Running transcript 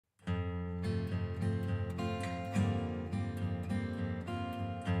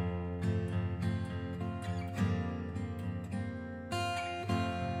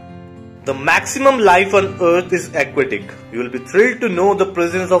The maximum life on Earth is aquatic. You will be thrilled to know the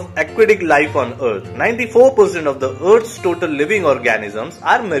presence of aquatic life on Earth. 94% of the Earth's total living organisms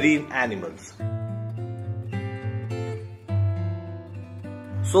are marine animals.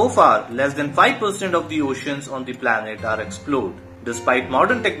 So far, less than 5% of the oceans on the planet are explored. Despite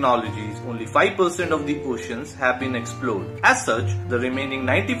modern technologies, only 5% of the oceans have been explored. As such, the remaining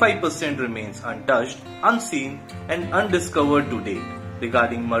 95% remains untouched, unseen, and undiscovered to date.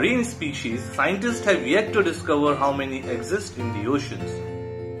 Regarding marine species, scientists have yet to discover how many exist in the oceans.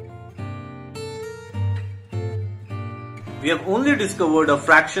 We have only discovered a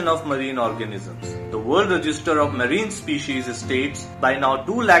fraction of marine organisms. The World Register of Marine Species states by now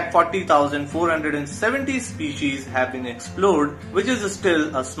 240,470 species have been explored, which is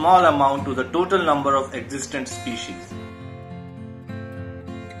still a small amount to the total number of existent species.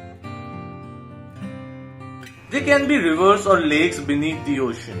 There can be rivers or lakes beneath the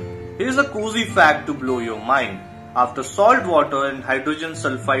ocean. Here is a cozy fact to blow your mind. After salt water and hydrogen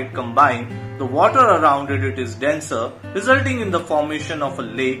sulfide combine, the water around it is denser, resulting in the formation of a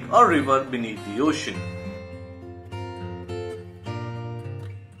lake or river beneath the ocean.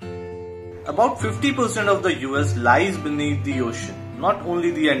 About 50% of the US lies beneath the ocean. Not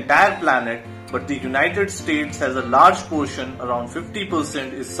only the entire planet, but the United States has a large portion, around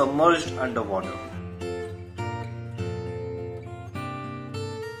 50%, is submerged underwater.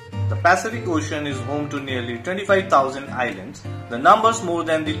 The Pacific Ocean is home to nearly 25,000 islands, the numbers more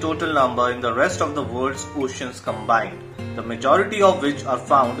than the total number in the rest of the world's oceans combined, the majority of which are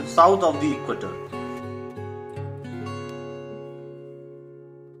found south of the equator.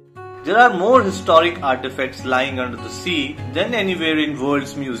 There are more historic artifacts lying under the sea than anywhere in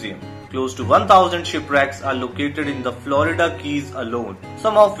world's museum. Close to 1,000 shipwrecks are located in the Florida Keys alone,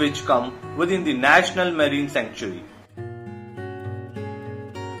 some of which come within the National Marine Sanctuary.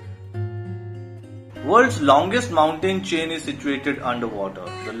 World's longest mountain chain is situated underwater.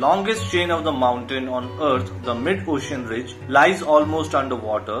 The longest chain of the mountain on Earth, the mid-ocean ridge, lies almost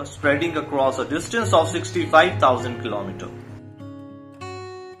underwater, spreading across a distance of 65,000 kilometers.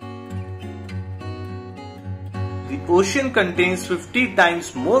 The ocean contains 50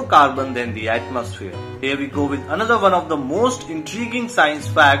 times more carbon than the atmosphere. Here we go with another one of the most intriguing science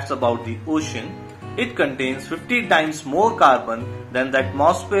facts about the ocean. It contains 50 times more carbon than the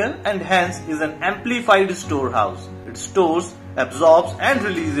atmosphere and hence is an amplified storehouse. It stores, absorbs and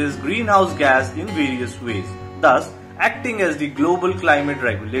releases greenhouse gas in various ways, thus acting as the global climate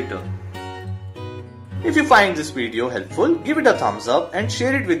regulator. If you find this video helpful, give it a thumbs up and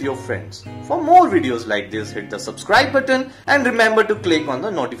share it with your friends. For more videos like this, hit the subscribe button and remember to click on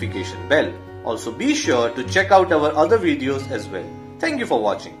the notification bell. Also be sure to check out our other videos as well. Thank you for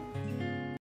watching.